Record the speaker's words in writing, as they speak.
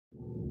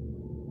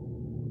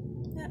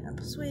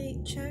Sweetie,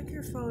 check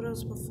your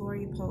photos before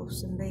you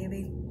post them,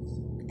 baby.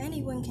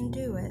 Anyone can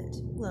do it.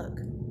 Look,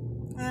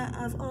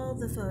 of all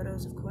the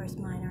photos, of course,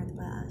 mine are the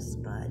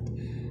best, but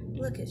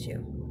look at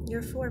you.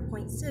 You're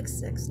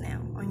 4.66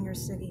 now on your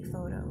sticky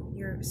photo.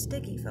 Your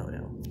sticky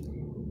photo.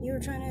 You were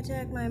trying to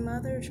attack my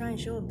mother, trying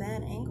to show a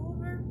bad angle of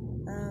her?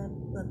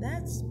 But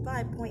that's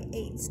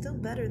 5.8, still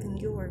better than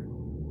your...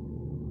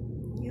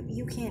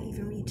 You can't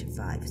even reach a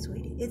 5,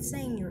 sweetie. It's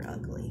saying you're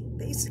ugly,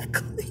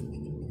 basically.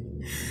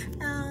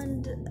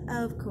 And,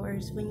 of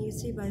course, when you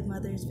see my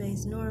mother's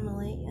face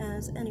normally,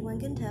 as anyone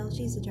can tell,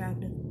 she's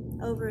attractive.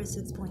 Over a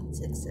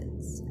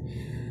 6.66.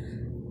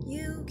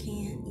 You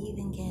can't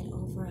even get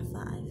over a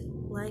 5.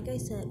 Like I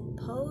said,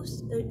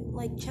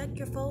 check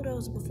your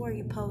photos before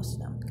you post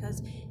them,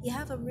 because you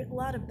have a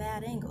lot of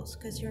bad angles,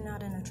 because you're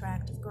not an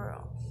attractive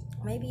girl.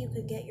 Maybe you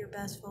could get your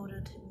best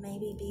photo to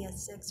maybe be a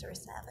 6 or a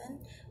 7,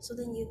 so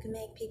then you can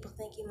make people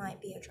think you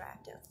might be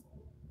attractive.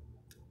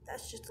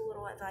 That's just a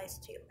little advice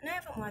to you. And I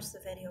haven't watched the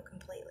video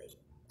completely.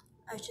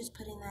 I was just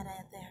putting that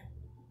out there.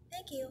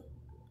 Thank you.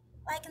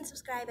 Like and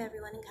subscribe,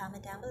 everyone, and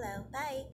comment down below. Bye.